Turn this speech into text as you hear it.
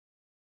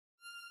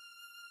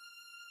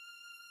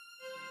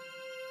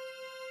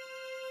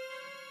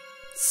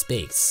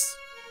Space.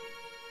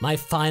 My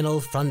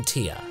final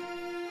frontier.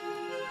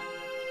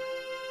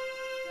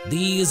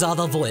 These are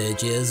the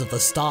voyages of the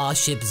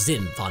starship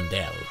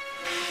Zinfandel.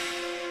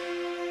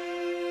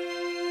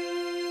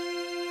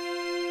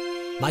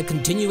 My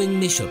continuing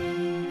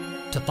mission,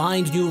 to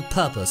find new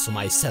purpose for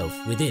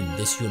myself within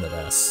this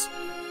universe.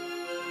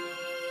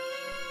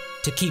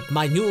 To keep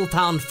my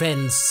newfound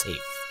friends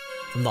safe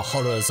from the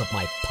horrors of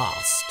my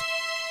past.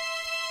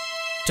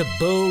 To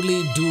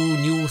boldly do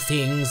new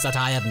things that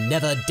I have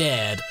never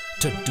dared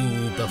to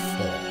do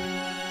before.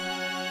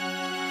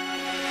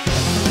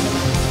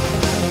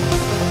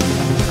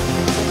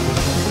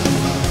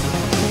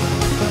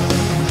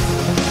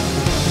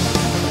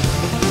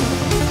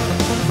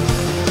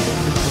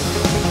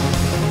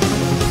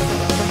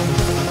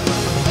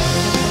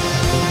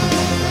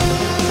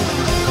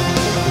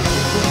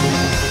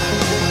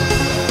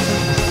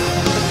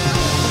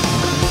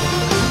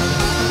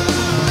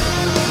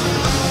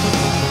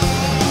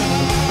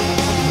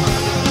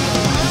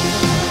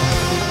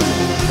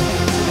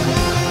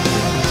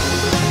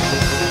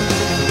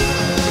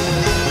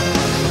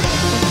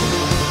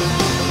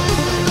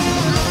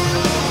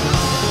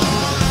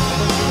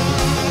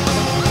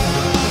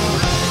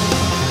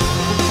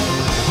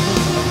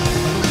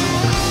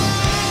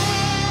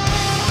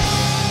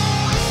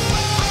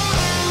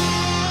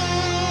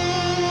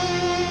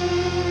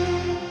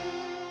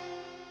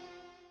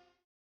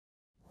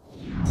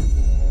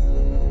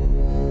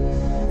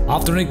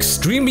 After an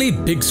extremely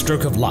big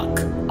stroke of luck,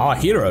 our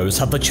heroes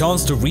have the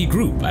chance to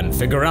regroup and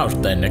figure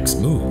out their next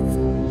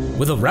move,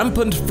 with a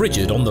rampant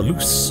frigid on the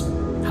loose.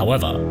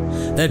 However,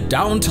 their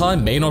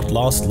downtime may not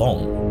last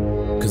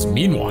long, because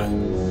meanwhile,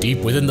 deep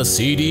within the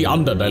seedy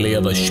underbelly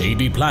of a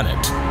shady planet,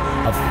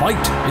 a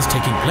fight is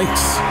taking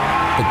place,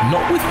 but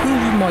not with who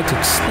you might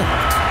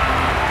expect.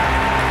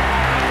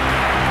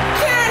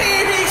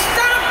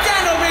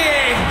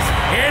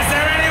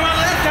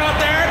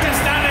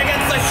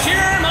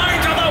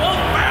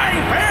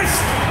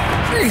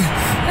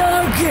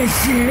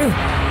 You.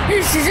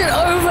 This isn't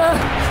over.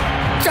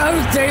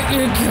 Don't think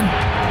you can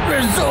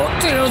resort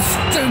to your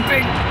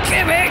stupid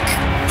gimmick.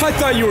 I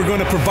thought you were going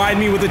to provide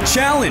me with a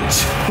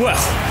challenge. Well,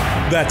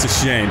 that's a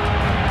shame.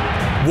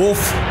 Wolf,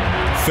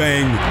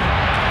 Fang,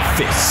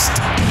 Fist.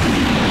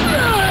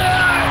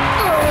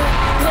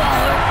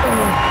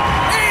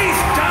 He's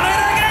done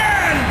it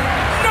again!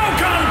 No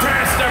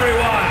contest,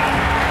 everyone!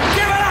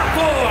 Give it up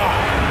for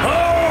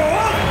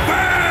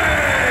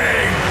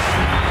Fang!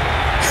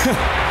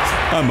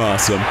 I'm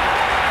awesome.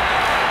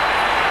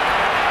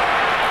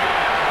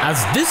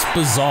 As this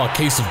bizarre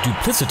case of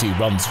duplicity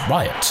runs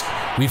riot,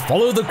 we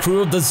follow the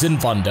crew of the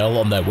Zinfandel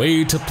on their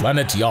way to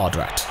planet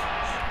Yardrat.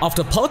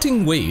 After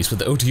parting ways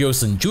with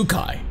Otios and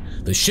Jukai,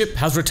 the ship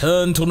has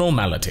returned to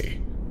normality.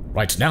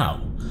 Right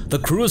now, the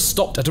crew has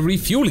stopped at a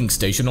refueling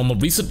station on the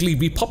recently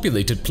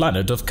repopulated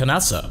planet of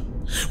Kanasa,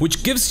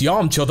 which gives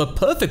Yamcha the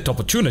perfect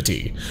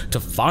opportunity to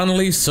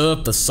finally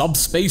surf the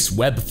subspace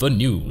web for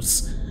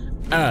news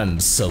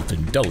and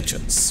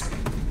self-indulgence.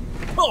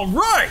 All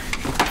right!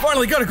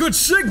 Finally got a good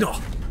signal!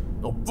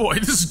 Oh boy,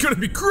 this is gonna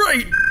be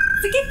great!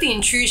 Forgive the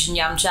intrusion,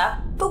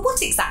 Yamcha, but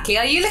what exactly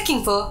are you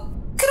looking for?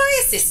 Could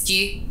I assist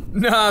you?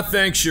 Nah,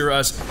 thanks,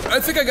 Shiraz. I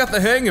think I got the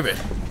hang of it.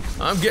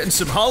 I'm getting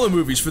some holo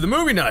movies for the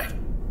movie night.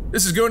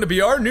 This is going to be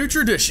our new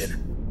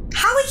tradition.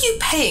 How are you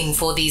paying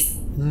for these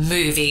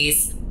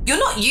movies? You're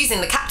not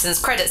using the captain's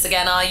credits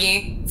again, are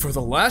you? For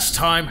the last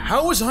time,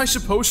 how was I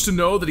supposed to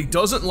know that he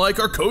doesn't like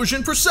our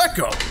Kojin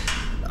Prosecco?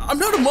 I'm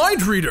not a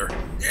mind reader.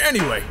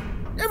 Anyway,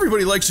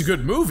 everybody likes a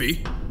good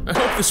movie. I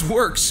hope this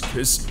works,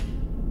 because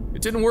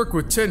it didn't work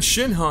with Ten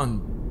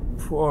Shinhan,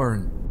 Puar,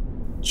 and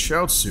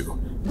Chaozu.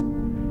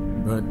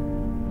 But...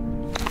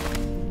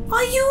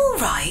 Are you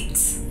alright?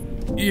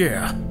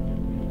 Yeah.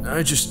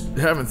 I just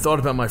haven't thought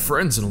about my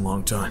friends in a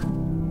long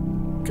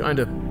time.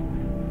 Kinda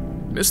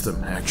missed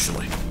them,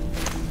 actually.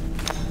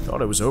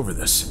 Thought I was over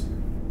this.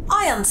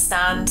 I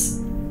understand.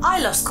 I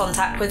lost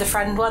contact with a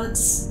friend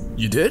once.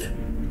 You did?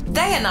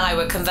 They and I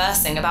were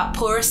conversing about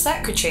Porous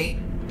Secretary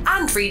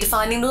and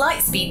redefining the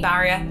lightspeed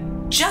barrier.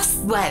 Just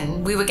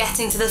when we were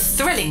getting to the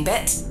thrilling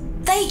bit,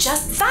 they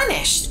just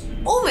vanished.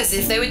 Almost as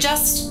if they were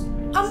just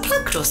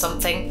unplugged or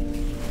something.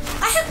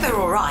 I hope they're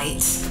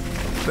alright.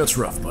 That's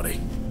rough, buddy.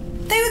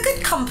 They were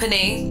good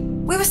company.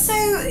 We were so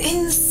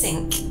in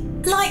sync.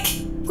 Like,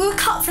 we were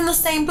cut from the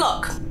same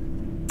block.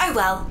 Oh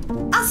well,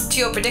 as to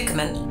your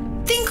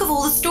predicament, think of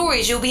all the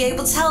stories you'll be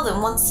able to tell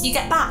them once you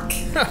get back.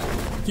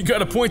 You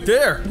got a point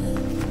there.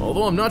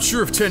 Although I'm not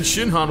sure if Ten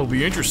Shinhan will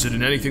be interested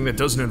in anything that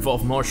doesn't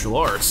involve martial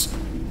arts.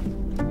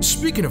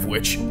 Speaking of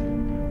which,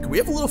 can we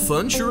have a little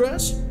fun,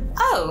 Shiraz?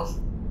 Oh,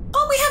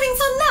 aren't we having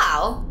fun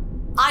now?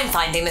 I'm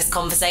finding this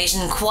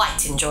conversation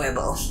quite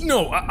enjoyable.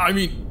 No, I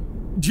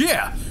mean,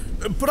 yeah,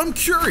 but I'm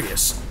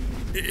curious.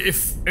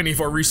 If any of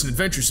our recent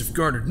adventures have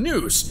garnered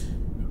news,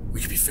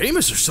 we could be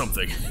famous or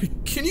something.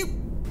 Can you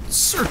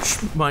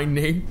search my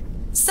name?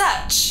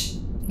 Search?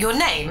 Your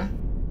name?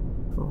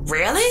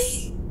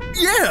 Really?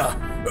 Yeah!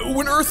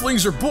 When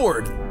Earthlings are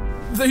bored,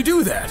 they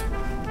do that.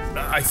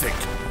 I think.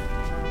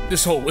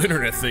 This whole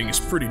internet thing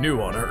is pretty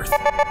new on Earth.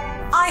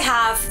 I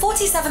have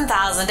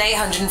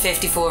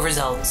 47,854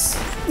 results.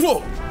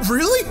 Whoa,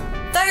 really?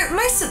 Though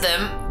most of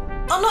them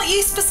are not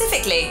you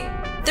specifically.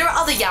 There are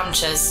other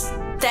Yamchas.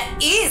 There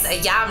is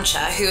a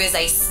Yamcha who is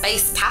a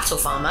space cattle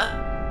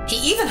farmer. He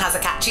even has a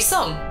catchy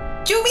song.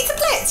 Do you want me to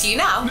play it to you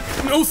now?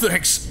 No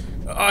thanks.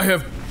 I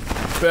have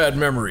bad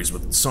memories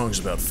with songs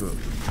about food.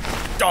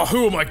 Oh,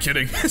 who am I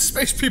kidding?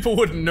 Space people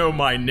wouldn't know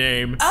my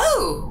name.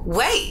 Oh,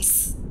 wait.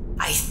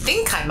 I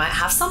think I might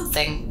have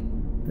something.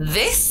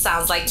 This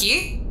sounds like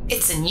you.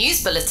 It's a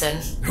news bulletin.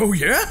 Oh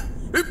yeah?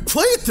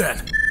 Play it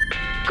then.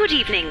 Good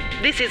evening.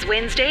 This is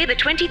Wednesday, the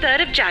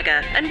 23rd of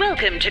Jagger, and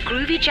welcome to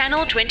Groovy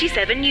Channel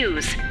 27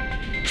 News.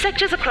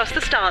 Sectors across the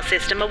star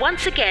system are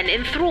once again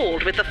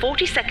enthralled with the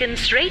 42nd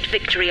straight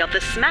victory of the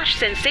smash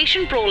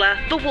sensation brawler,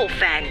 the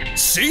Wolffang.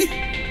 See?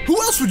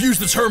 Who else would use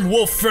the term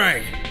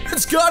Wolffang?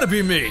 It's gotta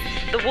be me.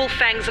 The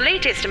Wolffang's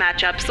latest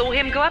matchup saw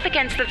him go up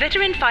against the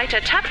veteran fighter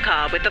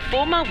Tapcar, with the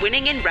former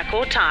winning in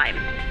record time.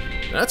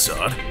 That's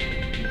odd.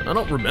 I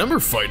don't remember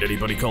fighting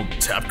anybody called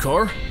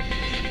Tapcar.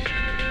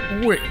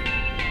 Wait,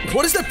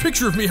 what does that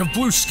picture of me have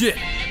blue skin?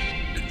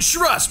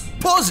 Shiraz,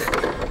 pause it!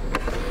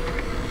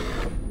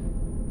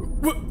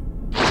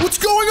 What's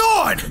going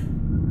on?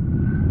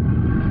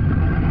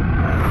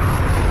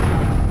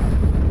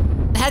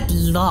 At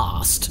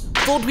last!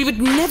 Thought we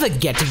would never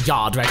get to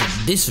Yardrat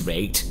at this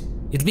rate.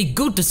 It'd be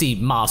good to see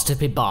Master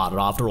Pibara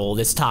after all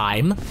this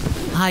time.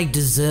 I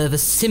deserve a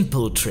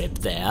simple trip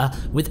there,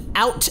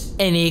 without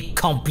any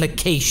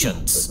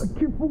complications. I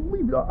can't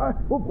believe it.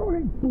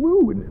 I'm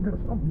blue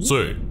and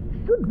Say,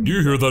 do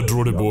you hear that,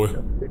 droidy boy?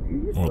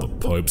 Are the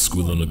pipes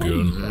squealing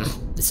again?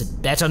 This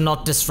had better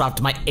not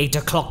disrupt my 8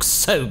 o'clock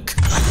soak.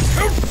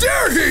 How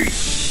dare he!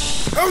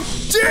 How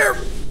dare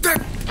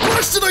that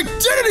blasted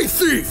identity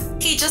thief!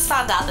 He just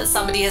found out that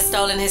somebody has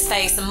stolen his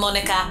face and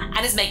moniker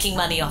and is making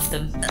money off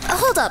them.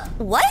 Hold up,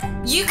 what?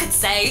 You could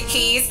say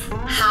he's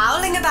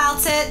howling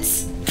about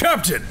it.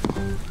 Captain,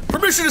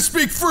 permission to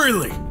speak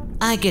freely.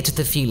 I get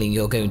the feeling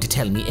you're going to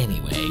tell me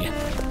anyway.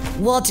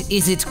 What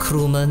is it,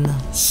 crewman?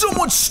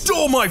 Someone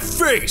stole my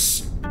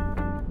face!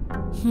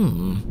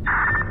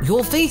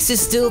 Your face is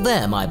still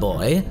there, my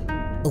boy.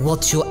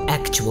 What's your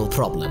actual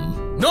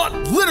problem? Not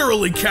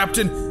literally,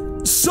 Captain.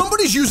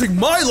 Somebody's using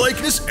my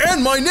likeness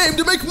and my name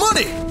to make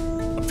money.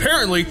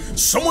 Apparently,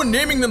 someone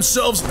naming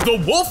themselves the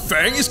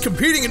Wolffang is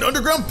competing in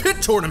underground pit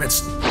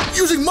tournaments,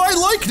 using my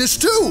likeness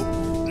too.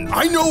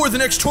 I know where the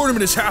next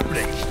tournament is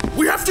happening.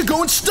 We have to go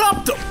and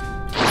stop them.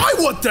 I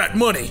want that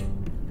money.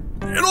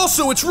 And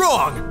also, it's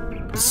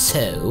wrong.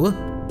 So,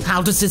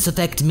 how does this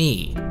affect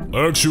me?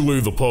 Actually,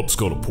 the pup's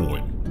got a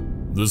point.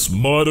 This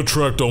might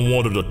attract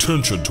unwanted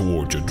attention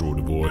towards you,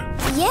 droidy boy.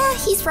 Yeah,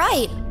 he's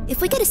right. If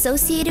we get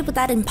associated with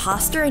that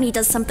imposter and he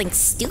does something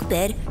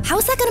stupid,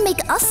 how's that gonna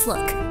make us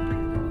look?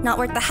 Not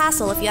worth the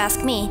hassle, if you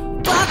ask me.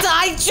 But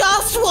I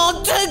just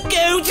want to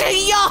go to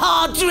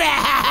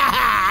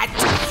Yardrat!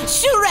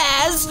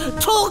 Shiraz,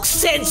 talk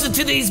sense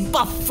into these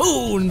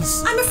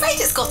buffoons! I'm afraid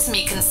it's got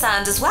me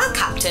concerned as well,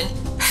 Captain.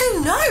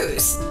 Who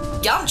knows?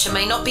 Yamcha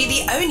may not be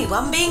the only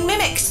one being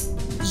mimicked.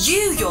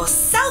 You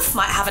yourself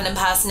might have an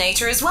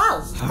impersonator as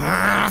well.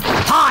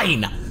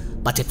 Fine!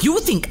 But if you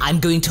think I'm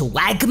going to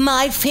wag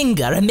my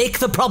finger and make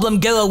the problem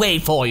go away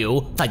for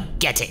you,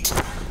 forget it.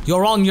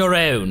 You're on your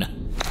own.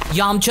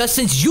 Yamcha,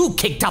 since you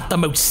kicked up the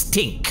most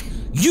stink,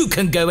 you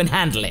can go and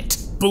handle it.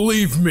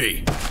 Believe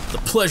me, the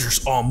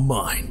pleasure's all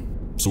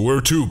mine. So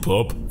where to,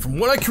 pup? From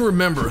what I can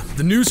remember,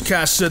 the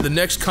newscast said the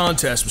next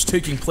contest was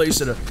taking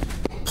place at a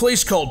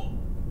place called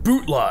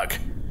Bootlog.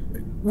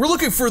 We're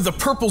looking for the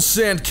Purple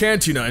Sand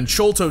Cantina in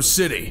Cholto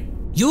City.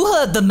 You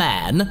heard the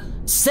man.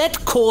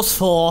 Set course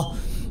for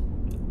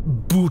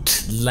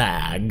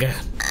Bootlag.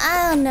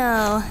 I don't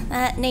know.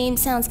 That name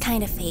sounds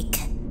kind of fake.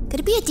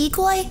 Could it be a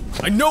decoy?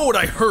 I know what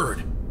I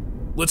heard.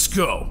 Let's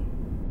go.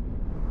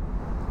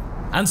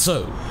 And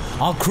so,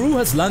 our crew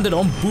has landed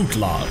on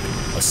Bootlag,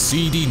 a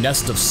seedy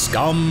nest of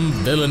scum,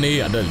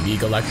 villainy, and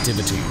illegal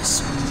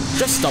activities.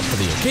 Dressed up for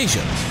the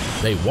occasion,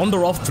 they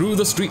wander off through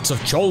the streets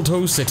of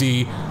Cholto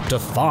City to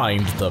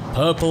find the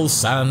Purple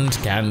Sand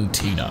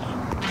Cantina.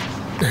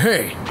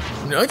 Hey,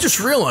 I just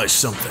realized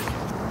something.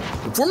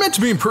 If we're meant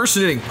to be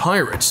impersonating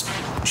pirates,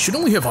 should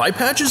only have eye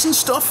patches and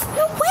stuff?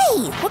 No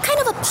way! What kind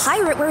of a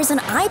pirate wears an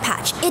eye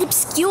patch? It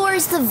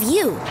obscures the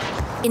view.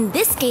 In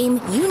this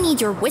game, you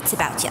need your wits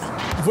about you.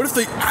 What if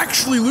they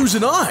actually lose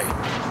an eye?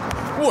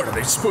 What, are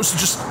they supposed to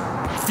just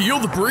feel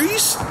the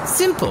breeze?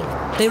 Simple.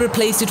 They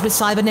replaced it with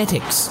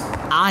cybernetics.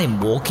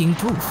 I'm walking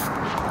proof.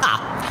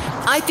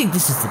 I think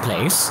this is the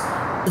place.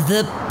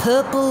 The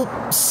Purple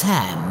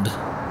Sand.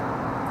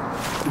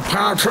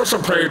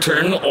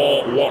 Participating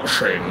or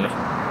watching?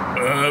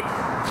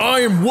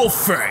 I am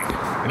Wolffang,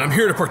 and I'm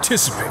here to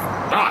participate.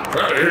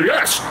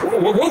 Yes,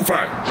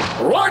 Wolffang.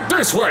 Right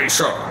this way,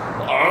 sir.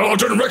 I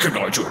didn't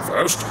recognize you at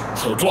first.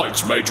 The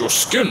lights made your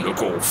skin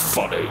look all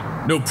funny.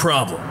 No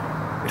problem.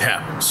 It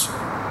happens.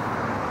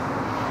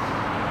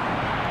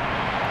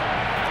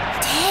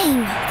 Dang,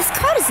 Dang, this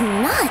crowd is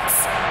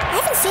nuts. I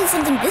haven't seen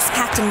something this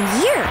packed in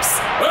years.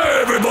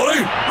 Hey,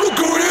 everybody! Look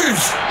who it is!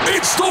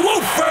 It's the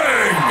Wolf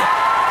Fang!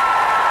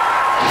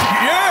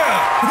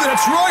 Yeah,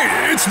 that's right,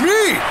 it's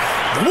me,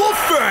 the Wolf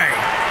Fang,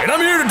 and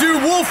I'm here to do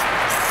wolf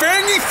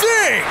fangy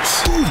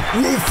things.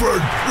 Wolf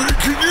Fang,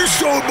 can you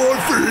sign my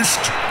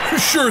fist?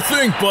 Sure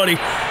thing, buddy.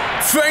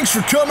 Thanks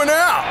for coming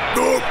out.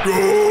 Oh,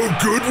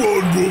 good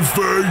one, Wolf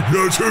Fang.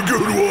 That's a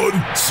good one.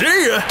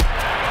 See ya.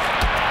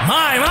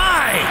 My!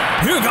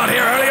 You got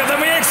here earlier than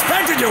we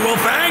expected, you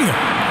Wolfang!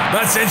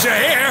 But since you're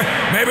here,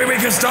 maybe we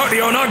can start the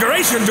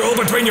inauguration duel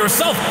between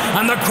yourself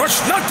and the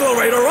Crushed Knuckle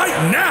Raider right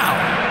now!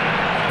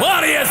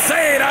 What do you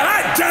say to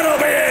that, gentle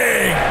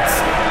beings?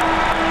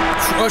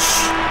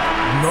 Crush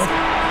Knuckle...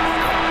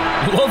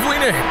 Lovely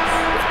name.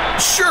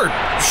 Sure,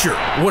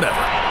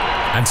 whatever.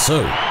 And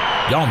so,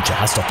 Yamcha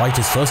has to fight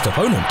his first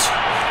opponent.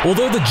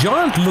 Although the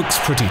giant looks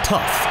pretty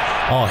tough,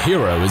 our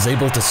hero is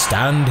able to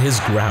stand his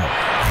ground.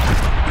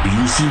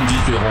 You seem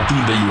différent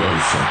tout day,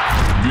 Wolf.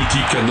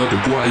 Beauty cannot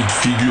quite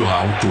figure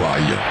out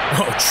why.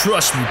 Oh,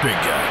 trust me, big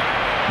guy.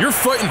 You're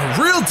fighting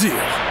the real deal.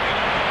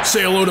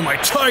 Say hello to my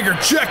tiger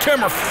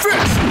jackhammer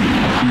fist!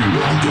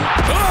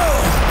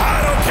 Oh, I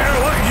don't care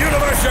what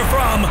universe you're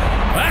from.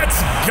 That's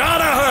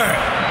gotta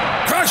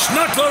hurt. Crushed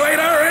Knuckle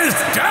Raider is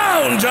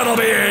down, gentle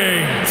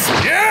beings.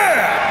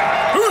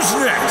 Yeah! Who's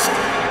next?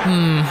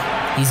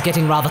 He's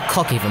getting rather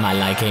cocky for my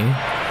liking.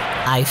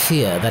 I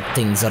fear that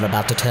things are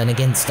about to turn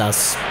against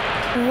us.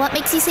 What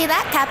makes you say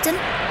that, Captain?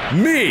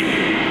 Me!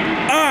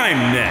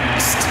 I'm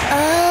next!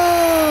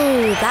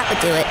 Oh, that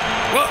would do it.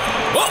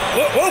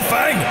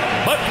 Wolfang!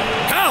 But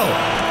how?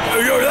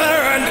 You're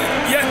there and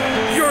yet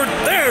you're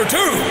there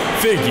too!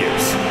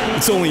 Figures.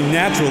 It's only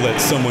natural that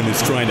someone is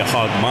trying to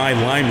hog my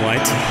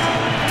limelight.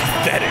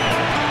 Pathetic.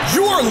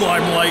 Your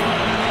limelight?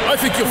 I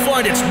think you'll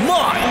find it's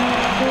mine!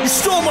 You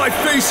stole my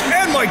face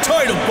and my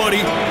title,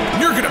 buddy! And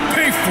you're gonna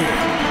pay for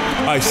it!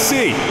 I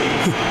see.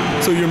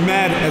 So you're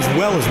mad as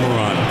well as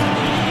Moran.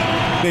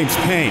 Name's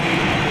Pain.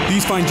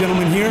 These fine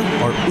gentlemen here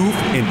are Oof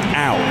and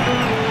Ow.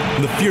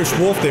 And the fierce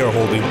wolf they are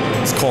holding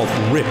is called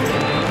Rip.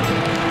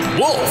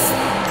 Wolf?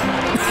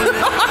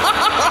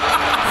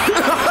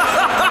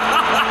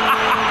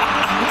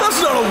 That's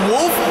not a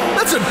wolf,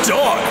 that's a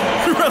dog.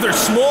 A rather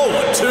small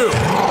one, too.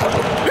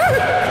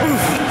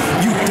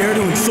 You dare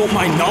to insult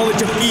my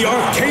knowledge of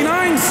ER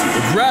canines?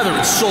 I'd rather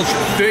insult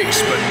your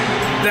face, but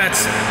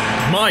that's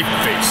my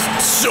face.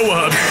 So,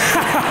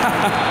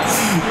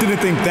 Didn't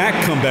think that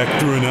comeback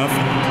through enough.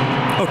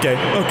 Okay.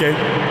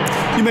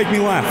 You make me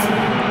laugh.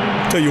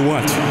 Tell you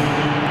what,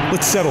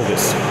 let's settle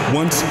this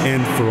once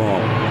and for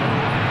all.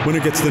 Winner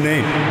gets the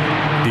name.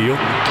 Deal?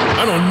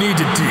 I don't need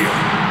to deal.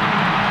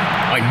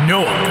 I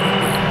know I'm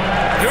gonna win.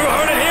 You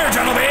heard it here,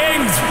 gentle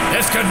beings!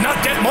 This could not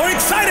get more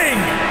exciting!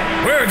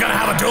 We're gonna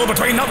have a duel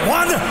between not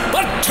one,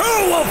 but two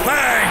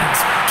Wolfangs!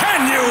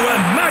 Can you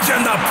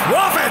imagine the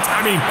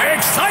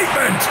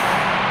excitement?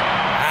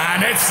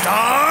 And it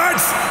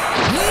starts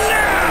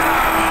now!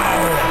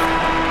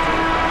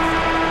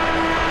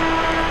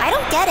 I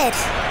don't get it.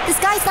 This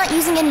guy's not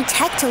using any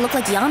tech to look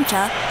like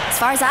Yamcha. As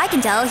far as I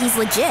can tell, he's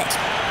legit.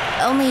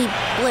 Only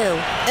blue.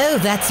 Oh,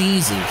 that's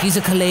easy. He's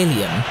a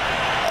Kalalian.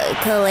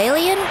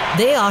 Kalalian?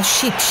 They are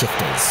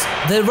shapeshifters.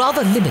 They're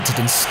rather limited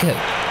in scope.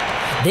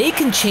 They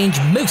can change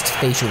most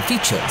facial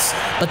features,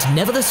 but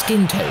never the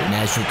skin tone,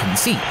 as you can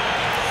see.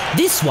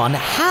 This one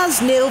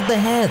has nailed the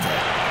hair,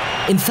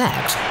 though. In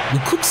fact, you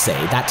could say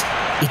that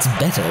it's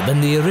better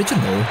than the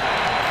original.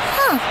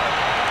 Huh.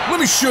 Let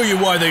me show you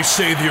why they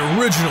say the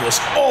original is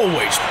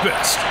always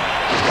best.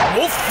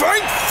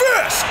 Wolfang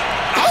Fist!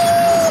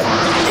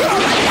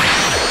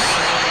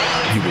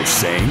 You were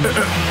saying?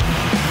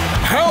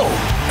 How?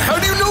 How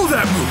do you know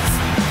that move?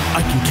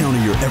 I can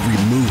counter your every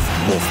move,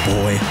 Wolf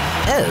Boy.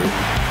 Oh,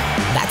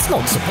 that's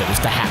not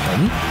supposed to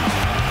happen.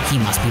 He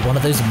must be one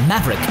of those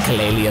maverick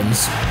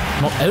Kalalians.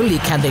 Not only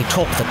can they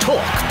talk the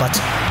talk, but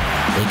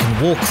they can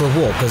walk the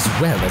walk as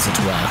well, as it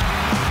were.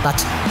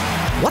 But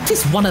what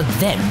is one of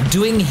them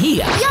doing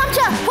here?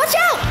 Yamcha, watch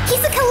out!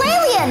 He's a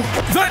Kalalian!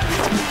 That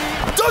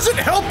doesn't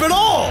help at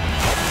all!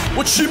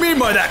 What's she mean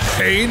by that,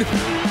 Pain?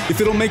 If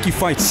it'll make you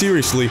fight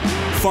seriously,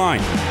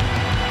 fine.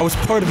 I was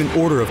part of an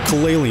order of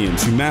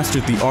Kalalians who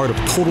mastered the art of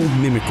total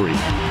mimicry,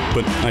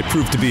 but I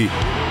proved to be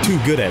too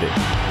good at it.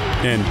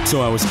 And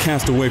so I was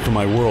cast away from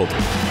my world.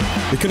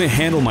 They couldn't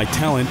handle my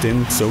talent,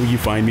 and so you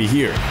find me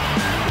here.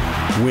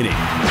 Winning.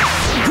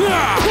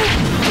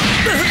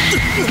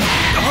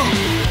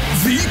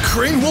 The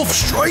Crane Wolf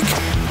Strike?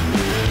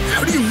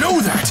 How do you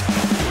know that?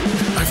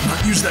 I've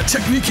not used that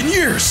technique in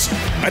years.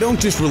 I don't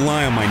just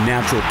rely on my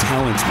natural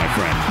talents, my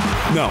friend.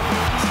 No,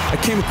 I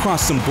came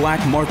across some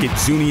black market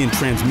Zunian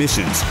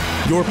transmissions,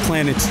 your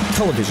planet's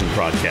television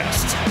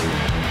broadcasts.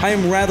 I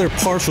am rather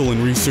partial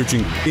in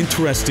researching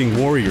interesting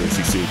warriors,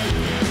 you see.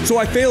 So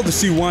I failed to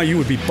see why you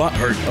would be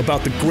butthurt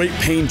about the great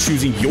Pain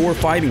choosing your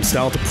fighting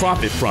style to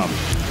profit from.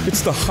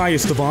 It's the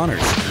highest of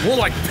honors. More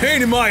like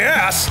pain in my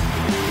ass.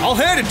 I'll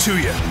hand it to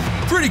you.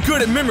 Pretty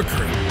good at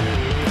mimicry.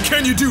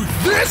 Can you do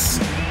this?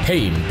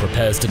 Pain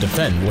prepares to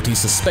defend what he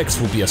suspects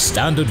will be a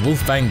standard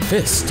Wolfang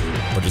fist,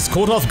 but is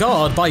caught off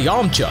guard by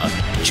Yamcha,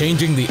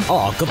 changing the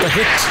arc of the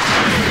hit.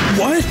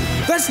 What?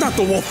 That's not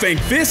the Wolfang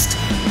fist!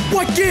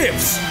 What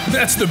gives?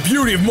 That's the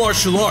beauty of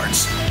martial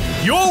arts.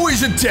 You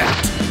always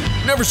adapt,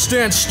 never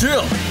stand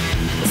still.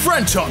 A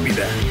friend taught me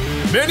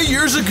that, many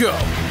years ago.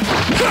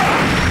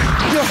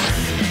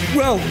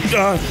 Well,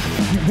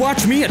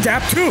 watch me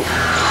adapt too.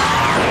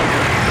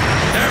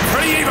 They're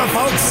pretty even,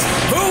 folks.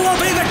 Who will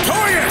be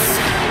victorious?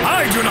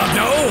 I do not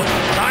know,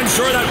 but I'm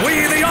sure that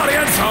we, the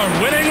audience, are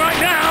winning right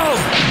now.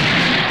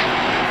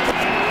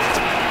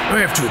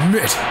 I have to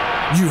admit,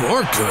 you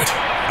are good.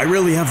 I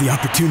rarely have the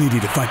opportunity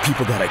to fight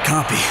people that I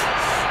copy.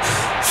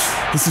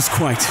 This is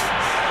quite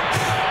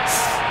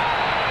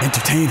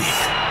entertaining.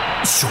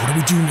 So what do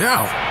we do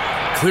now?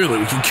 Clearly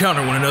we can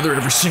counter one another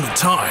every single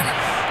time.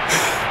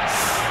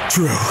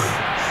 True.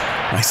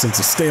 I sense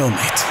a stalemate.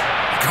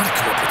 You gotta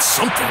come up with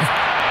something.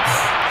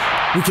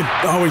 We could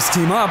always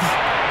team up.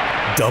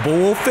 Double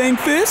Wolfang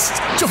fist?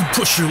 Don't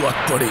push your luck,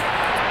 buddy.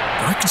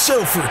 I can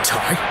settle for a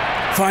tie.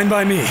 Fine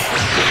by me.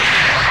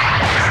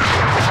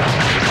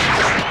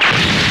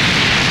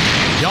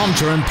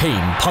 Yamcha and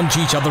Pain punch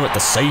each other at the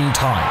same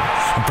time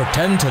and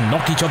pretend to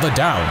knock each other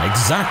down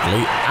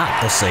exactly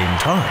at the same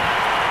time.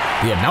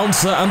 The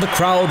announcer and the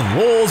crowd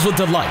roars with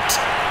delight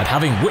at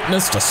having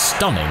witnessed a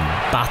stunning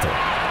battle.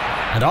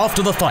 And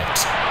after the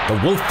fight, the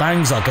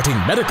Wolfangs are getting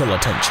medical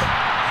attention,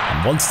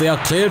 and once they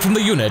are cleared from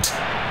the unit,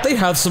 they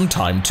have some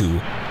time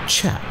to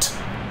chat.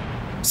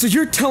 So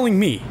you're telling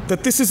me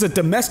that this is a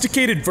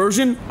domesticated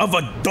version of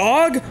a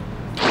dog?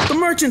 The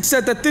merchant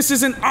said that this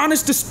is an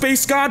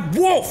honest-to-space god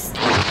wolf!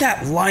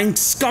 That lying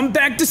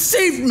scumbag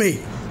deceived me!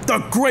 The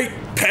Great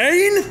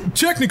Pain?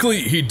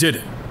 Technically, he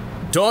didn't.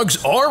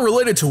 Dogs are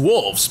related to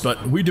wolves,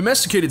 but we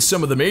domesticated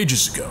some of them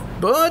ages ago.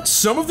 But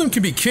some of them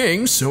can be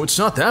kings, so it's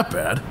not that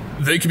bad.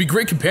 They can be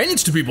great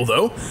companions to people,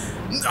 though.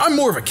 I'm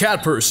more of a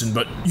cat person,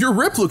 but your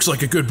Rip looks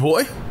like a good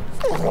boy.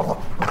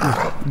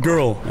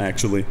 Girl,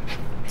 actually.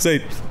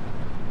 Say,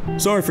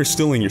 sorry for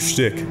stealing your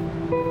shtick.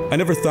 I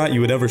never thought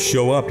you would ever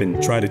show up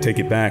and try to take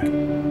it back.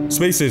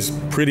 Space is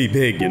pretty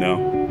big, you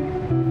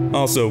know.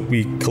 Also,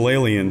 we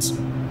Kalalians,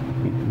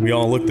 we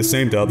all look the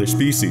same to other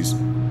species.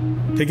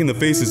 Taking the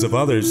faces of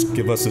others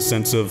give us a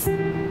sense of,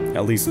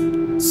 at least,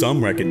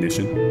 some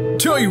recognition.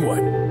 Tell you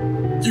what,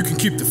 you can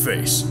keep the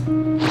face.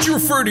 But you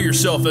refer to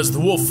yourself as the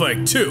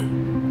Wolfang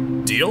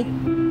too. Deal?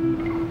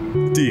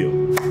 Deal.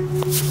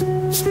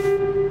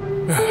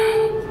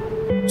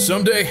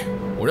 Someday,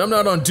 when I'm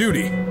not on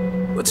duty,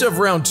 let's have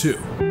round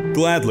 2.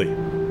 Gladly.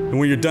 And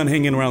when you're done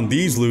hanging around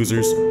these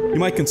losers, you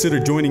might consider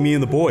joining me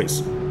and the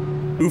boys.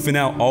 Oof and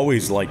Al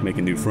always like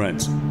making new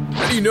friends.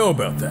 How do you know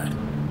about that?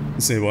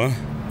 Say what?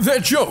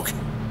 That joke!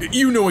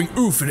 You knowing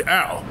Oof and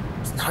Al.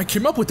 I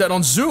came up with that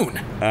on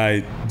Zune.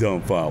 I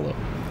don't follow.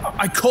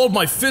 I called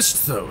my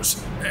fist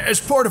those, as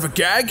part of a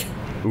gag.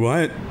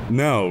 What?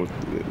 No,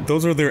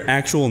 those are their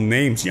actual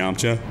names,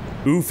 Yamcha.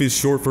 Oof is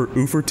short for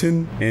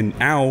Ooferton, and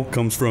Ow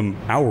comes from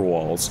Our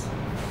Walls.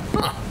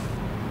 Huh.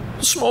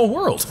 Small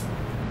world.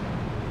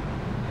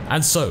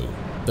 And so,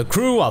 the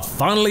crew are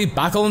finally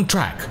back on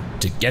track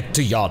to get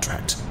to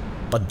Yardrat.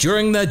 But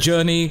during their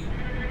journey,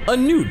 a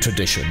new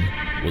tradition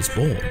was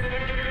born.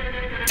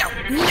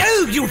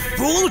 No, you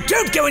fool!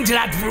 Don't go into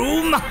that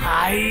room!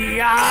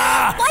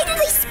 Why did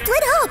they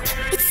split up?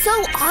 It's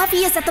so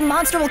obvious that the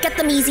monster will get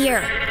them easier.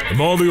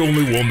 Am I the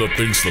only one that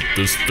thinks that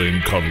this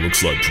thing kind of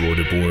looks like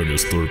Droidy Boy in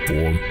his third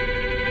form?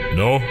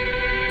 No?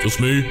 Just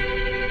me?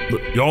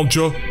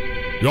 Yamcha?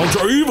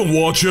 Yamcha, are you even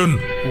watching?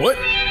 What?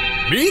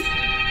 Me?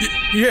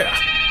 Yeah.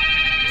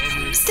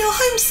 Still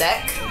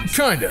homesick?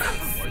 Kinda.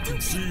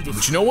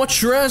 But you know what,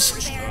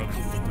 Shiraz?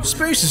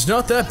 Space is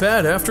not that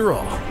bad after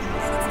all.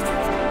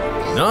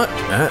 Not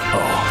at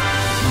all.